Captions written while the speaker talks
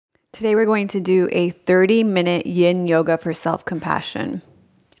Today we're going to do a 30-minute Yin Yoga for self-compassion.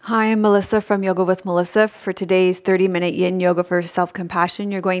 Hi, I'm Melissa from Yoga with Melissa. For today's 30-minute Yin Yoga for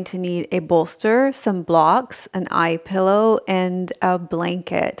self-compassion, you're going to need a bolster, some blocks, an eye pillow, and a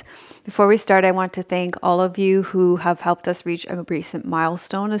blanket. Before we start, I want to thank all of you who have helped us reach a recent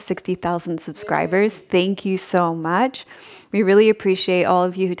milestone of 60,000 subscribers. Thank you so much. We really appreciate all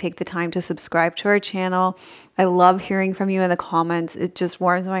of you who take the time to subscribe to our channel. I love hearing from you in the comments. It just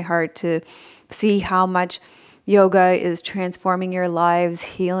warms my heart to see how much yoga is transforming your lives,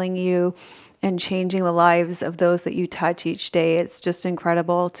 healing you, and changing the lives of those that you touch each day. It's just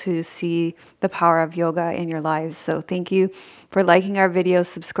incredible to see the power of yoga in your lives. So thank you for liking our videos,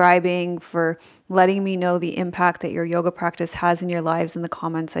 subscribing, for letting me know the impact that your yoga practice has in your lives in the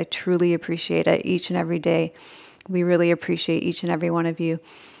comments. I truly appreciate it each and every day. We really appreciate each and every one of you.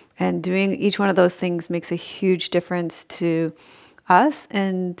 And doing each one of those things makes a huge difference to us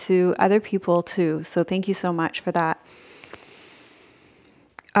and to other people too. So thank you so much for that.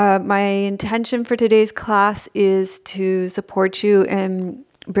 My intention for today's class is to support you in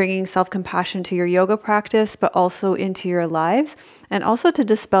bringing self-compassion to your yoga practice, but also into your lives, and also to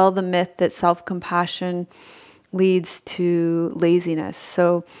dispel the myth that self-compassion leads to laziness.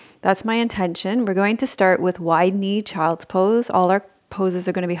 So that's my intention. We're going to start with wide knee child's pose. All our poses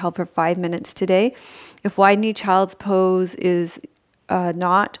are going to be held for 5 minutes today. If wide knee child's pose is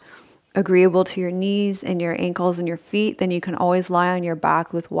not agreeable to your knees and your ankles and your feet, then you can always lie on your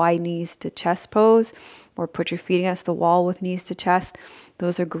back with wide knees to chest pose, or put your feet against the wall with knees to chest.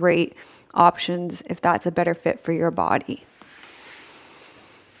 Those are great options if that's a better fit for your body.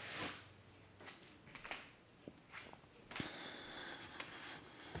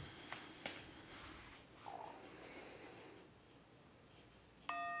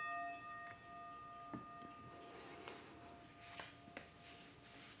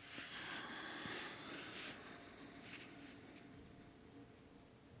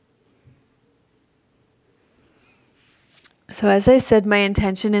 So as I said, my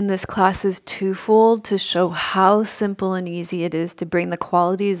intention in this class is twofold: to show how simple and easy it is to bring the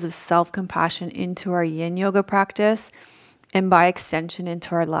qualities of self-compassion into our Yin Yoga practice, and by extension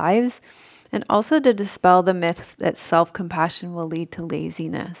into our lives, and also to dispel the myth that self-compassion will lead to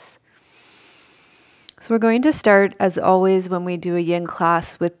laziness. So we're going to start, as always, when we do a Yin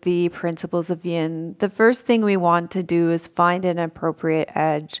class, with the principles of Yin. The first thing we want to do is find an appropriate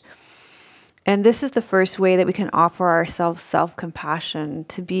edge. And this is the first way that we can offer ourselves self-compassion: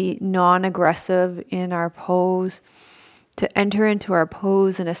 to be non-aggressive in our pose, to enter into our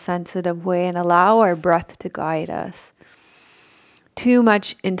pose in a sensitive way and allow our breath to guide us. Too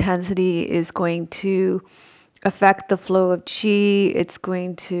much intensity is going to affect the flow of qi. It's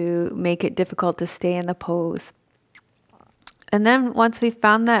going to make it difficult to stay in the pose. And then once we've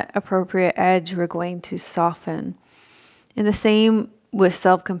found that appropriate edge, we're going to soften. In the same with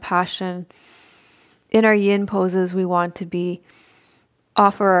self-compassion, in our yin poses, we want to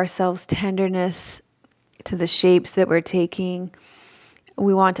offer ourselves tenderness to the shapes that we're taking.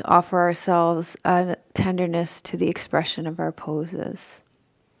 We want to offer ourselves a tenderness to the expression of our poses.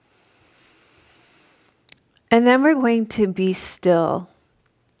 And then we're going to be still.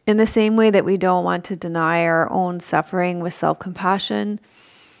 In the same way that we don't want to deny our own suffering with self-compassion,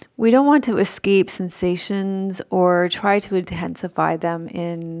 we don't want to escape sensations or try to intensify them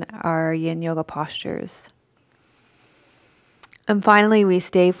in our Yin Yoga postures. And finally, we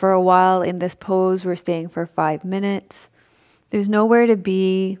stay for a while in this pose. We're staying for 5 minutes. There's nowhere to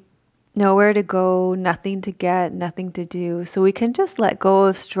be, nowhere to go, nothing to get, nothing to do. So we can just let go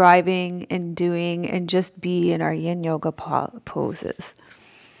of striving and doing and just be in our Yin Yoga poses.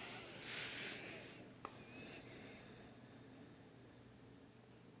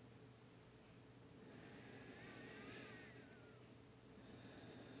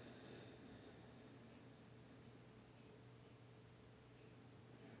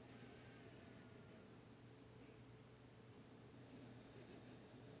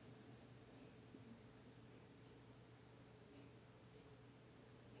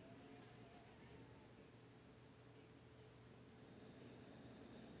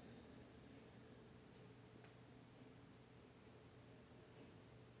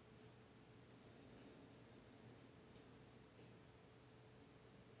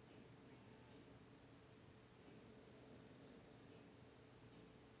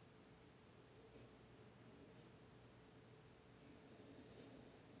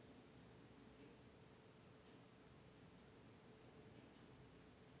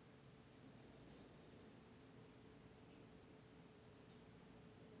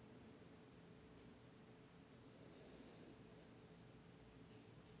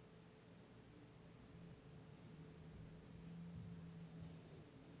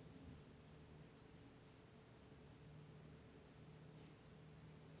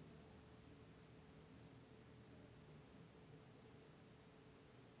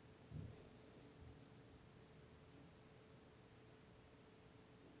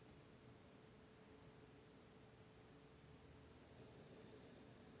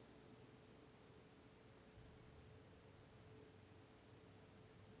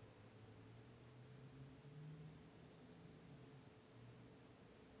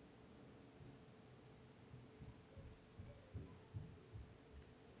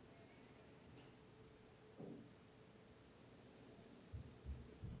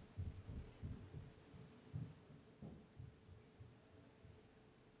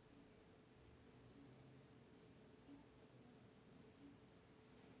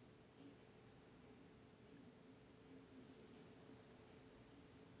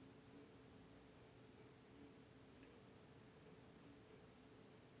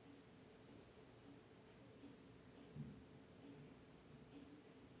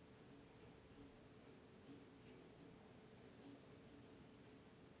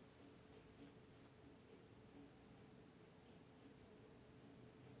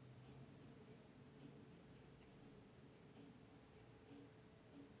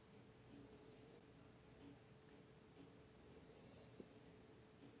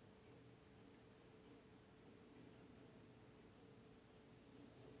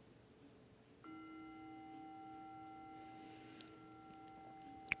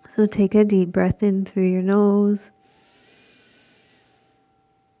 So take a deep breath in through your nose.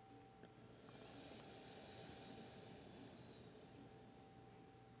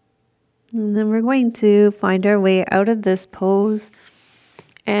 And then we're going to find our way out of this pose.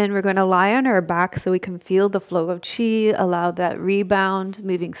 And we're going to lie on our back so we can feel the flow of chi, allow that rebound,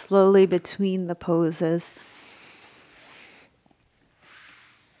 moving slowly between the poses.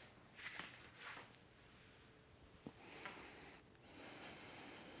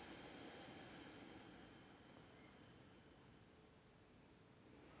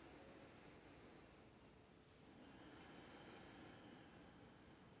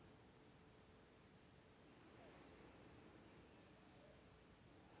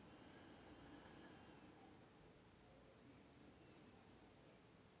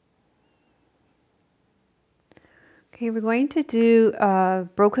 Okay, we're going to do a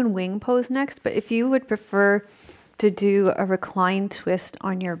broken wing pose next, but if you would prefer to do a reclined twist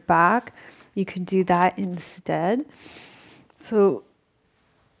on your back, you can do that instead. So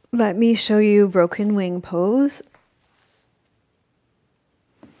let me show you broken wing pose.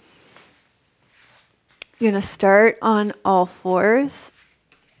 You're going to start on all fours.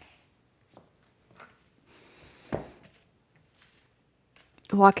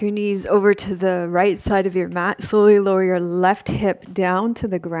 Walk your knees over to the right side of your mat. Slowly lower your left hip down to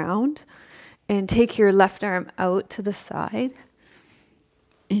the ground and take your left arm out to the side.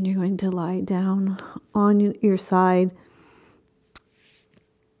 And you're going to lie down on your side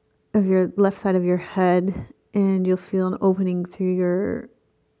of your left side of your head, and you'll feel an opening through your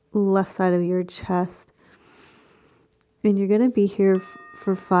left side of your chest. And you're going to be here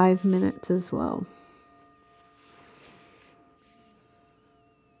for 5 minutes as well.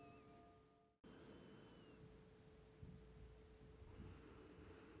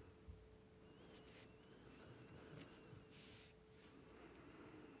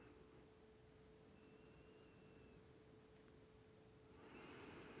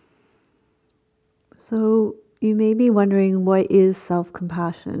 So you may be wondering, what is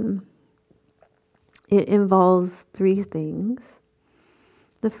self-compassion? It involves 3 things.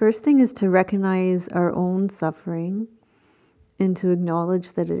 The first thing is to recognize our own suffering and to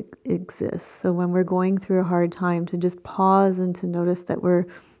acknowledge that it exists. So when we're going through a hard time, to just pause and to notice that we're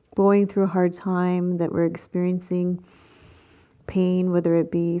going through a hard time, that we're experiencing pain, whether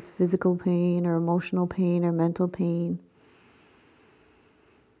it be physical pain or emotional pain or mental pain.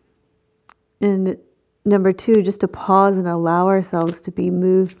 And number 2, just to pause and allow ourselves to be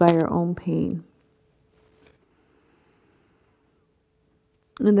moved by our own pain.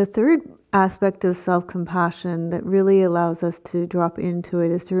 And the third aspect of self-compassion that really allows us to drop into it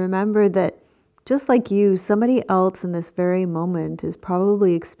is to remember that just like you, somebody else in this very moment is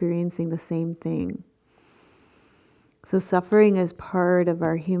probably experiencing the same thing. So suffering is part of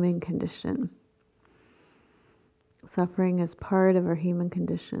our human condition. Suffering is part of our human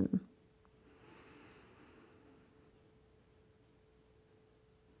condition.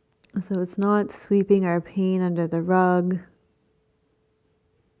 So it's not sweeping our pain under the rug.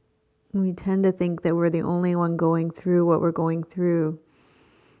 We tend to think that we're the only one going through what we're going through.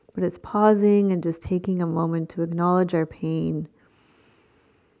 But it's pausing and just taking a moment to acknowledge our pain.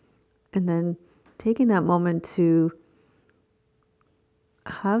 And then taking that moment to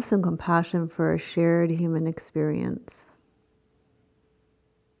have some compassion for a shared human experience.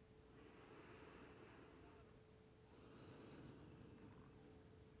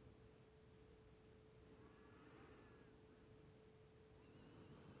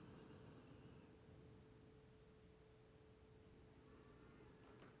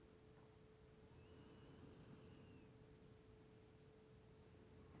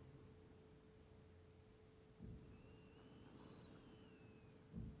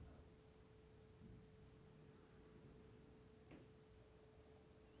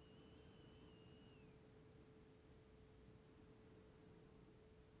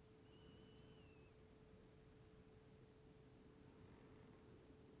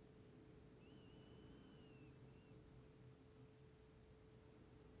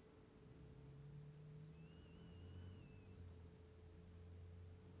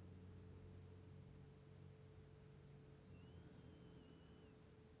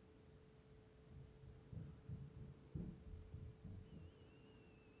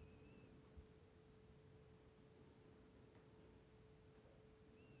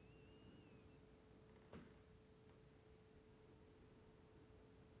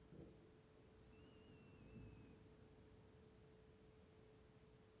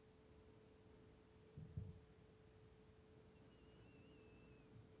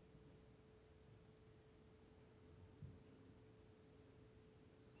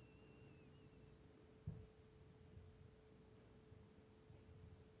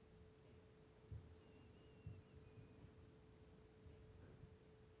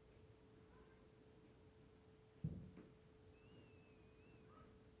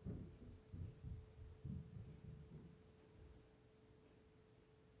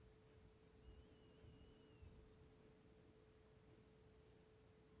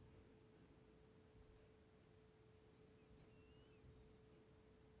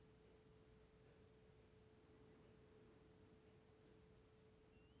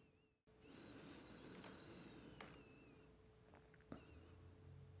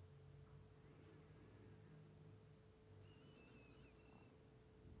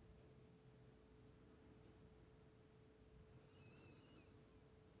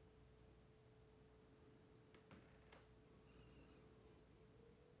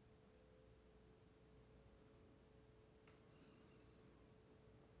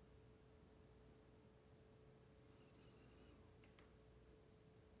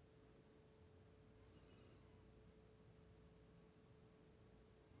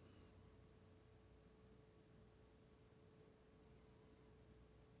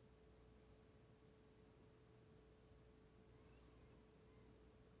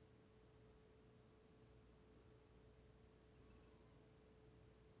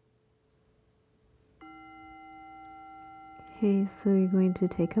 Okay, so you're going to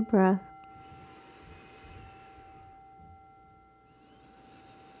take a breath.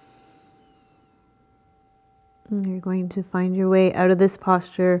 And you're going to find your way out of this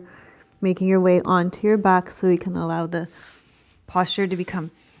posture, making your way onto your back so you can allow the posture to become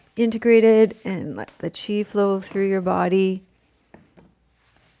integrated and let the chi flow through your body.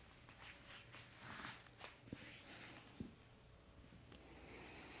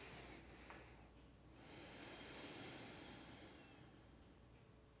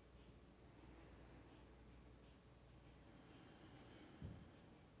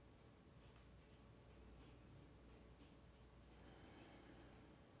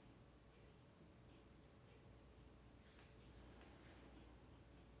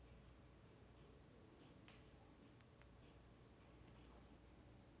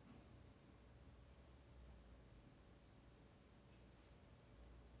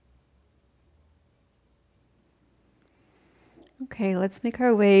 Okay, let's make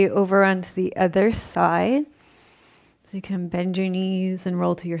our way over onto the other side. So you can bend your knees and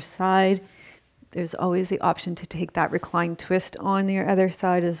roll to your side. There's always the option to take that reclined twist on your other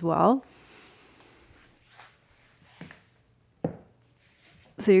side as well.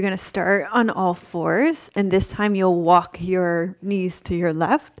 So you're going to start on all fours, and this time you'll walk your knees to your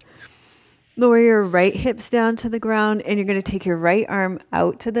left. Lower your right hips down to the ground, and you're going to take your right arm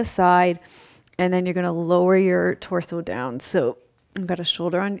out to the side, and then you're going to lower your torso down. So I've got a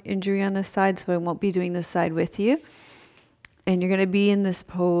shoulder injury on this side, so I won't be doing this side with you. And you're going to be in this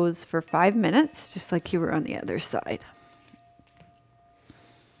pose for 5 minutes, just like you were on the other side.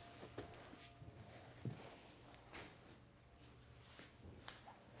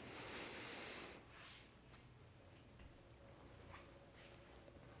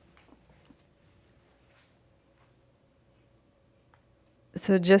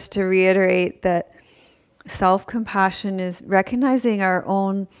 So just to reiterate that self-compassion is recognizing our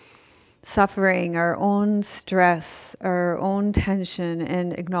own suffering, our own stress, our own tension,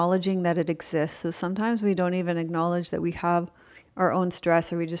 and acknowledging that it exists. So sometimes we don't even acknowledge that we have our own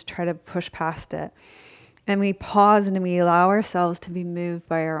stress, or we just try to push past it. And we pause and we allow ourselves to be moved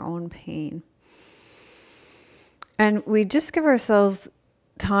by our own pain. And we just give ourselves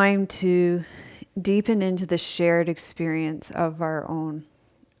time to deepen into the shared experience of our own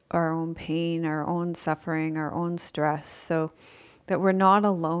pain, our own suffering, our own stress, so that we're not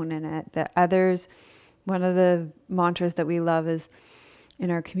alone in it, that others, one of the mantras that we love is in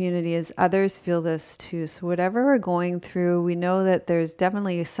our community is others feel this too. So whatever we're going through, we know that there's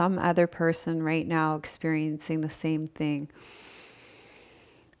definitely some other person right now experiencing the same thing.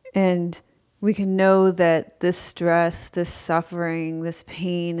 And we can know that this stress, this suffering, this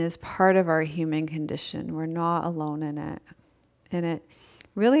pain is part of our human condition. We're not alone in it. And it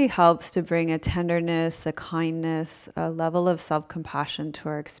really helps to bring a tenderness, a kindness, a level of self-compassion to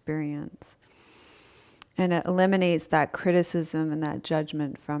our experience. And it eliminates that criticism and that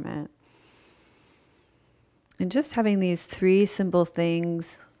judgment from it. And just having these 3 simple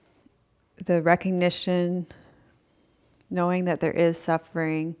things, the recognition, knowing that there is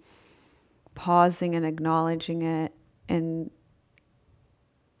suffering, pausing and acknowledging it, and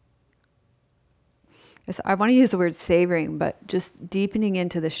I want to use the word savoring, but just deepening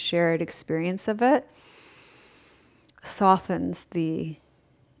into the shared experience of it softens the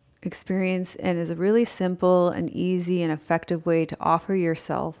experience and is a really simple and easy and effective way to offer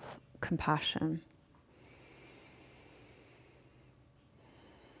yourself compassion.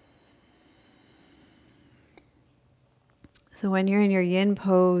 So when you're in your yin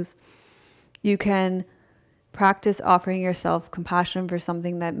pose, you can practice offering yourself compassion for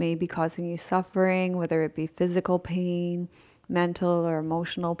something that may be causing you suffering, whether it be physical pain, mental or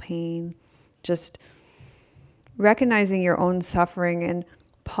emotional pain. Just recognizing your own suffering and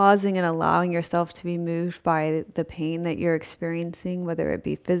pausing and allowing yourself to be moved by the pain that you're experiencing, whether it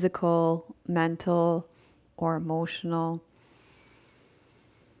be physical, mental, or emotional.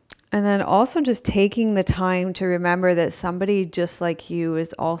 And then also just taking the time to remember that somebody just like you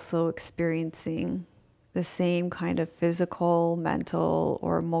is also experiencing the same kind of physical, mental,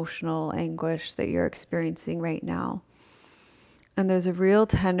 or emotional anguish that you're experiencing right now. And there's a real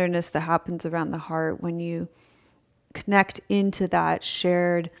tenderness that happens around the heart when you connect into that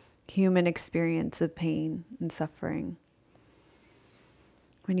shared human experience of pain and suffering,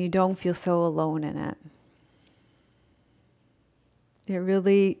 when you don't feel so alone in it. It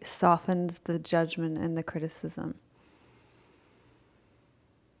really softens the judgment and the criticism.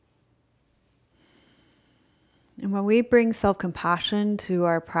 And when we bring self-compassion to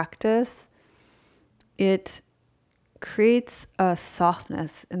our practice, it creates a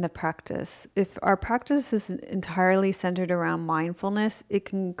softness in the practice. If our practice is entirely centered around mindfulness, it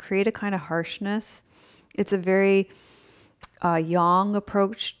can create a kind of harshness. It's a very yang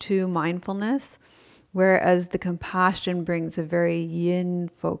approach to mindfulness, whereas the compassion brings a very yin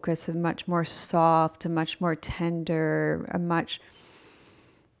focus, a much more soft, a much more tender, a much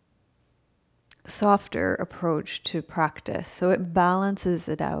softer approach to practice. So it balances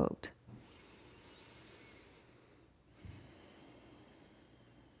it out.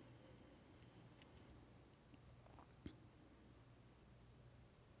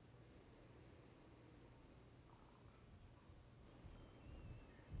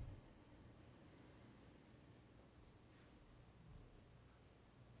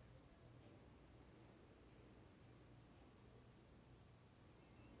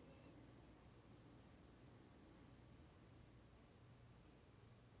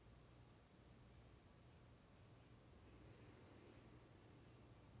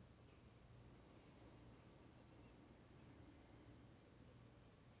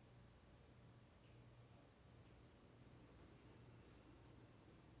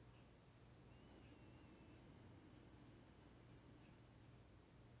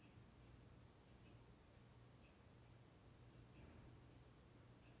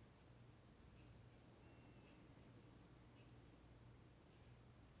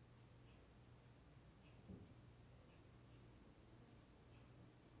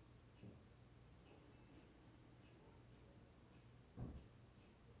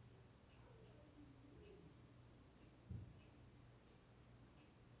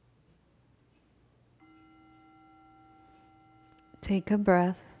 Take a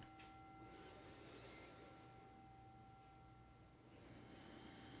breath.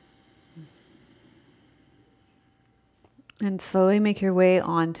 And slowly make your way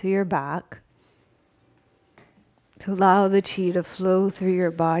onto your back to allow the chi to flow through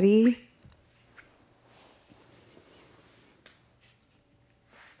your body.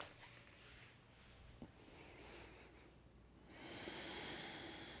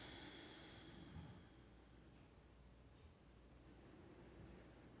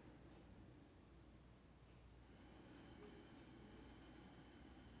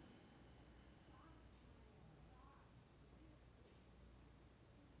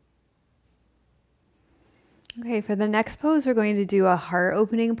 Okay, for the next pose, we're going to do a heart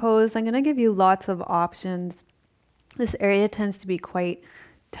opening pose. I'm going to give you lots of options. This area tends to be quite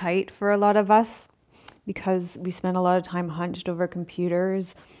tight for a lot of us because we spend a lot of time hunched over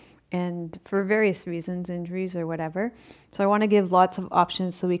computers and for various reasons, injuries or whatever. So I want to give lots of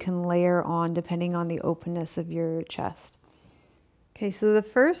options so we can layer on depending on the openness of your chest. Okay, so the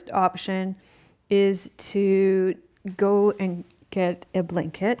first option is to go and get a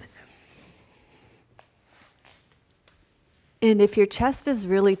blanket. And if your chest is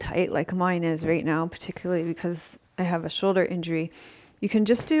really tight, like mine is right now, particularly because I have a shoulder injury, you can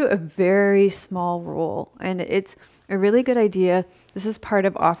just do a very small roll. And it's a really good idea. This is part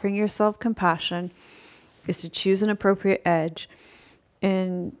of offering yourself compassion, is to choose an appropriate edge.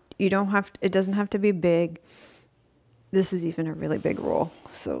 And you don't have to, it doesn't have to be big. This is even a really big roll.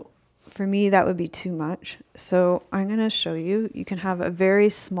 So for me, that would be too much. So I'm going to show you. You can have a very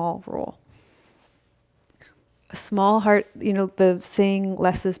small roll. A small heart, you know, the saying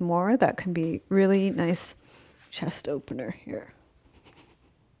less is more, that can be really nice chest opener here.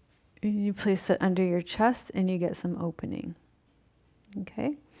 And you place it under your chest and you get some opening.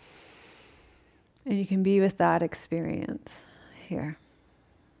 Okay? And you can be with that experience here.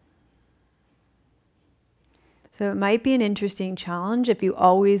 So it might be an interesting challenge if you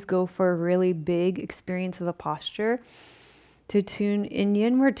always go for a really big experience of a posture. To tune in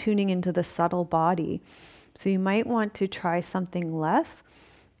yin, we're tuning into the subtle body. So you might want to try something less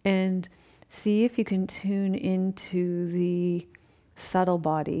and see if you can tune into the subtle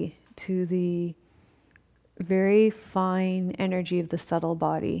body, to the very fine energy of the subtle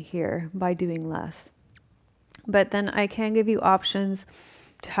body here by doing less. But then I can give you options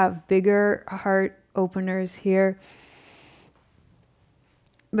to have bigger heart openers here.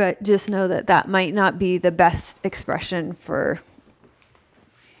 But just know that that might not be the best expression for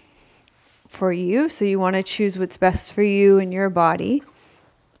you. So you want to choose what's best for you and your body.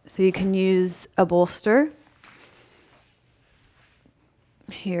 So you can use a bolster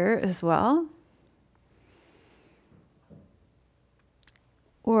here as well.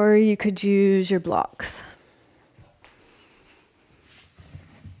 Or you could use your blocks.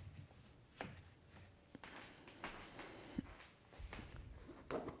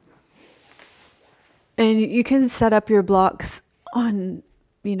 And you can set up your blocks on,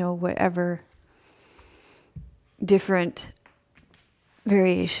 you know, whatever different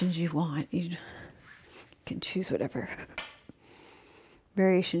variations you want. You can choose whatever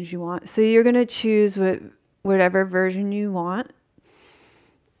variations you want. So you're going to choose whatever version you want,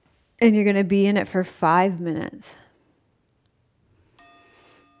 and you're going to be in it for 5 minutes.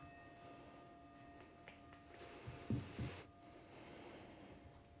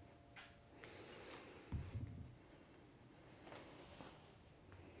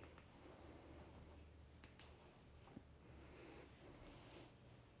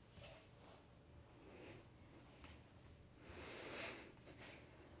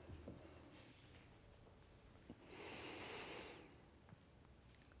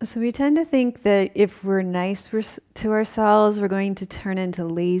 So we tend to think that if we're nice to ourselves, we're going to turn into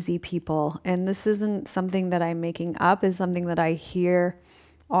lazy people. And this isn't something that I'm making up, it's something that I hear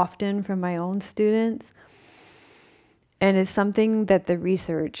often from my own students. And it's something that the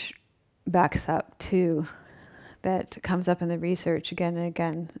research backs up too, that comes up in the research again and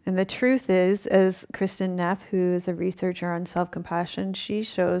again. And the truth is, as Kristin Neff, who is a researcher on self-compassion, she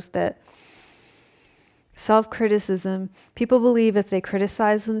shows that self-criticism, people believe if they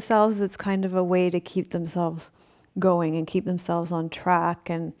criticize themselves, it's kind of a way to keep themselves going and keep themselves on track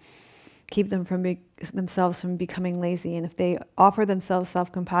and keep them from themselves from becoming lazy. And if they offer themselves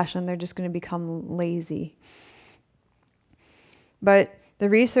self-compassion, they're just going to become lazy. But the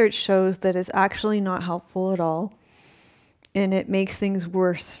research shows that it's actually not helpful at all, and it makes things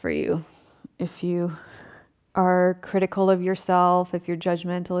worse for you. If you are critical of yourself, if you're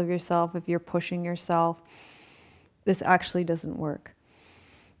judgmental of yourself, if you're pushing yourself, this actually doesn't work.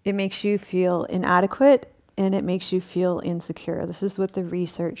 It makes you feel inadequate, and it makes you feel insecure. This is what the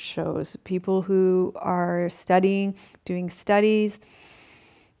research shows. People who are doing studies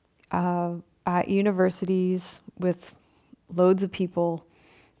at universities with loads of people,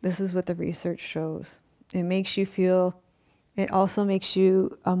 this is what the research shows. It also makes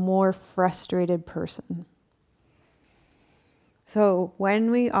you a more frustrated person. So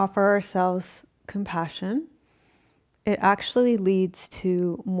when we offer ourselves compassion, it actually leads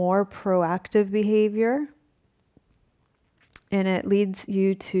to more proactive behavior, and it leads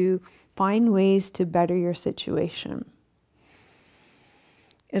you to find ways to better your situation.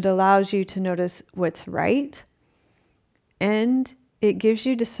 It allows you to notice what's right, and it gives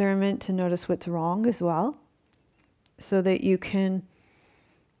you discernment to notice what's wrong as well, so that you can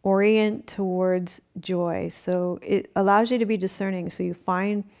orient towards joy. So it allows you to be discerning. So you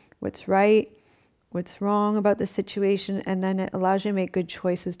find what's right, what's wrong about the situation, and then it allows you to make good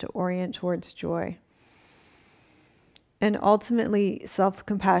choices to orient towards joy. And ultimately,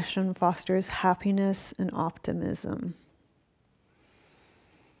 self-compassion fosters happiness and optimism.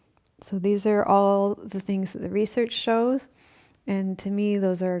 So these are all the things that the research shows. And to me,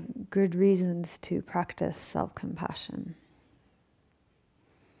 those are good reasons to practice self-compassion.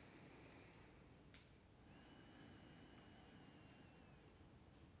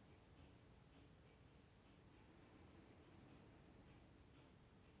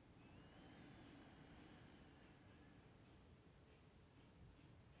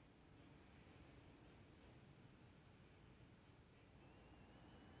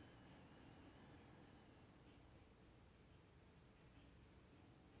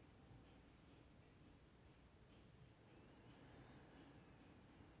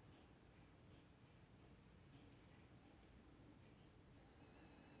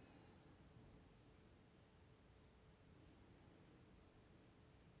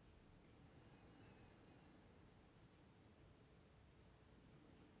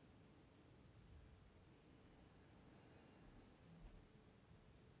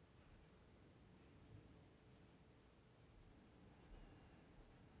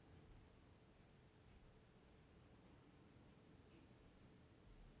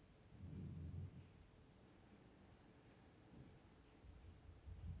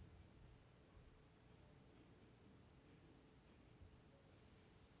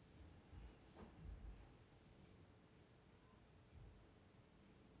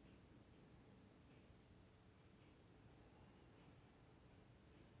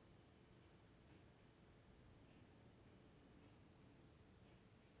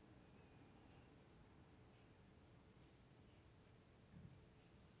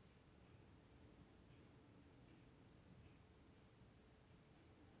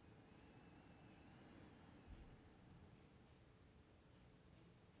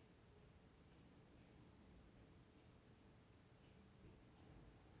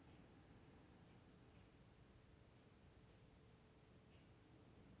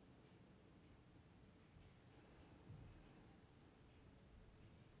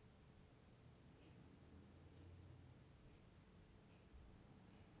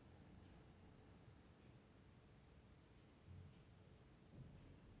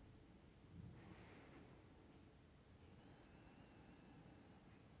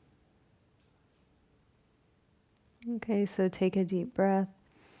 Okay, so take a deep breath.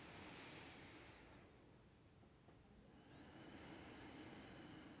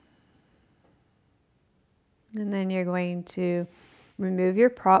 And then you're going to remove your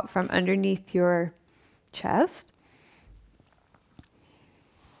prop from underneath your chest.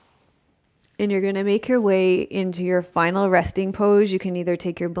 And you're going to make your way into your final resting pose. You can either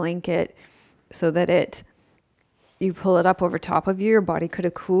take your blanket so that you pull it up over top of you. Your body could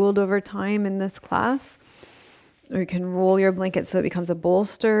have cooled over time in this class. Or you can roll your blanket so it becomes a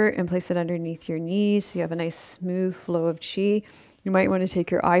bolster and place it underneath your knees so you have a nice smooth flow of chi. You might want to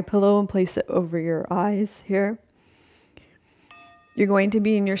take your eye pillow and place it over your eyes here. You're going to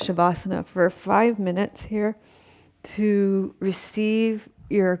be in your shavasana for 5 minutes here to receive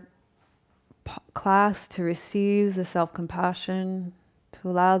your class, to receive the self-compassion, to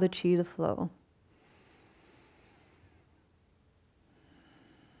allow the chi to flow.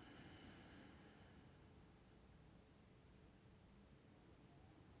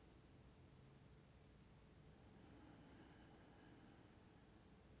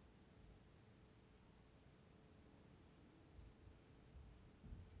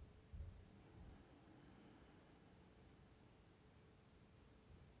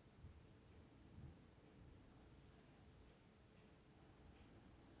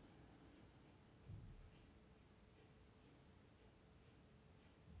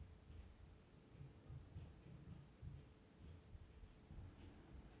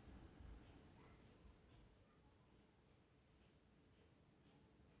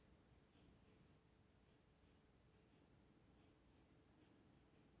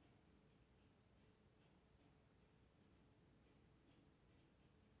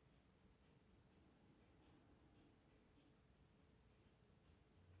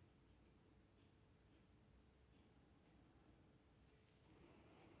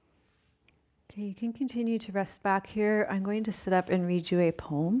 Okay, you can continue to rest back here. I'm going to sit up and read you a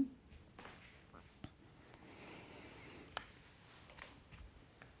poem.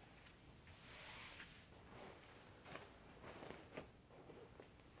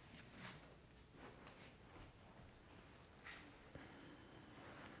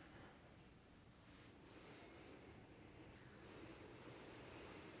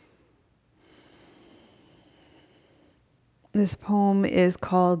 This poem is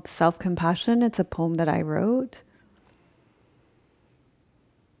called Self-Compassion. It's a poem that I wrote.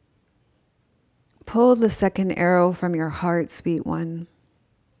 Pull the second arrow from your heart, sweet one.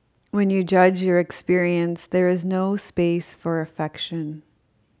 When you judge your experience, there is no space for affection.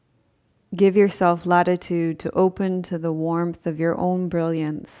 Give yourself latitude to open to the warmth of your own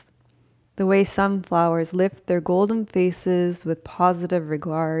brilliance, the way sunflowers lift their golden faces with positive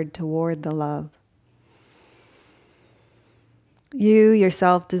regard toward the love. You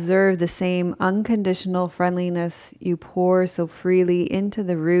yourself deserve the same unconditional friendliness you pour so freely into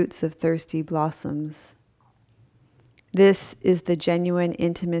the roots of thirsty blossoms. This is the genuine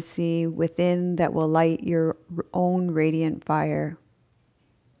intimacy within that will light your own radiant fire.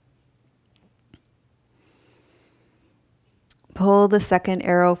 Pull the second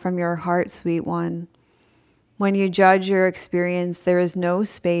arrow from your heart, sweet one. When you judge your experience, there is no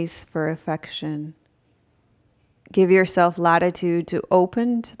space for affection. Give yourself latitude to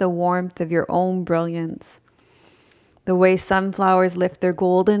open to the warmth of your own brilliance, the way sunflowers lift their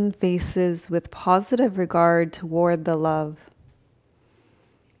golden faces with positive regard toward the love.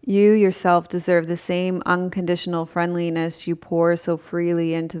 You yourself deserve the same unconditional friendliness you pour so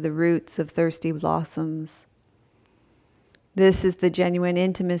freely into the roots of thirsty blossoms. This is the genuine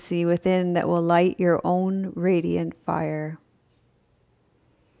intimacy within that will light your own radiant fire.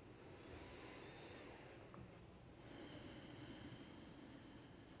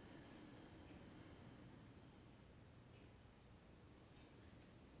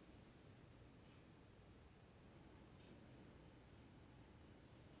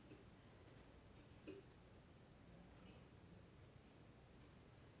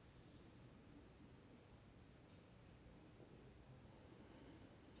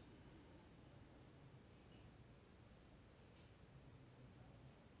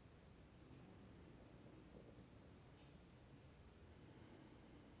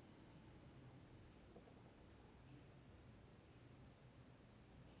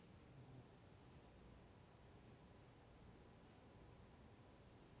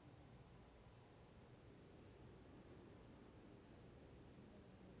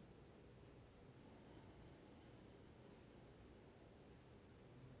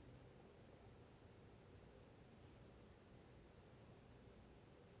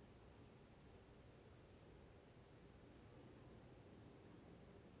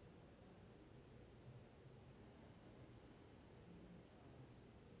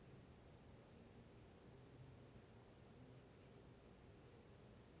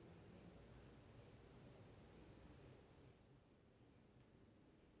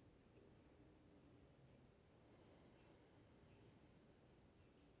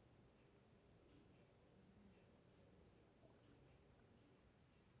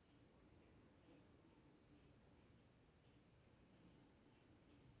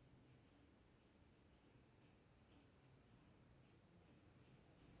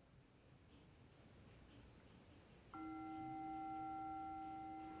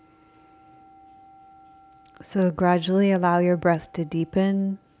 So gradually allow your breath to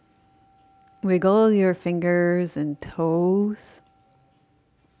deepen. Wiggle your fingers and toes.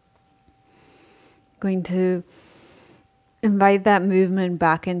 Going to invite that movement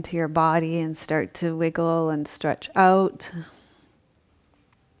back into your body and start to wiggle and stretch out.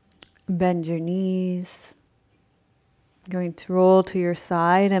 Bend your knees. Going to roll to your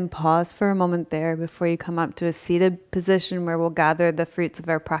side and pause for a moment there before you come up to a seated position where we'll gather the fruits of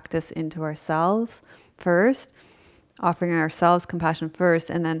our practice into ourselves first, offering ourselves compassion first,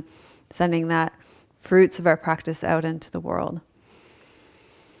 and then sending that fruits of our practice out into the world.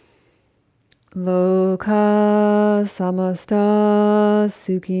 Loka samasta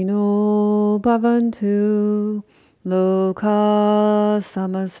sukhino bhavantu. Loka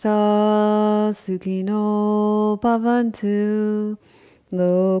samasta sukhino bhavantu.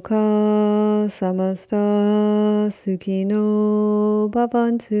 Loka samasta sukhino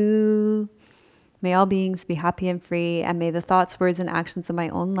bhavantu. May all beings be happy and free, and may the thoughts, words, and actions of my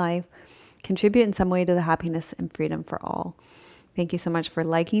own life contribute in some way to the happiness and freedom for all. Thank you so much for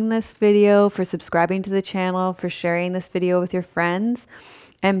liking this video, for subscribing to the channel, for sharing this video with your friends.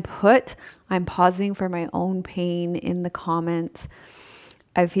 And I'm pausing for my own pain in the comments.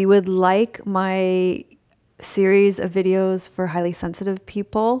 If you would like my series of videos for highly sensitive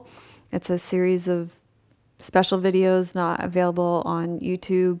people, it's a series of special videos not available on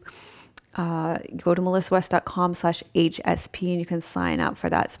YouTube. Go to melissawest.com/HSP and you can sign up for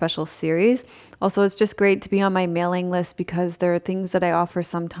that special series. Also, it's just great to be on my mailing list because there are things that I offer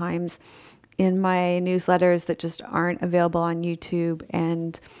sometimes in my newsletters that just aren't available on YouTube.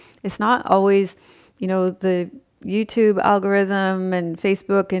 And it's not always, the YouTube algorithm and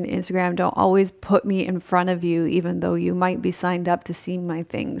Facebook and Instagram don't always put me in front of you, even though you might be signed up to see my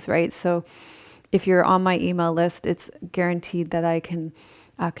things, right? So if you're on my email list, it's guaranteed that I can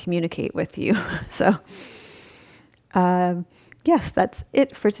communicate with you. So yes, that's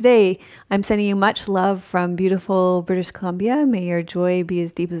it for today. I'm sending you much love from beautiful British Columbia. May your joy be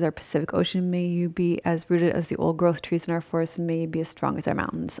as deep as our Pacific Ocean. May you be as rooted as the old growth trees in our forests, and may you be as strong as our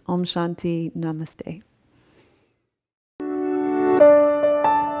mountains. Om Shanti. Namaste.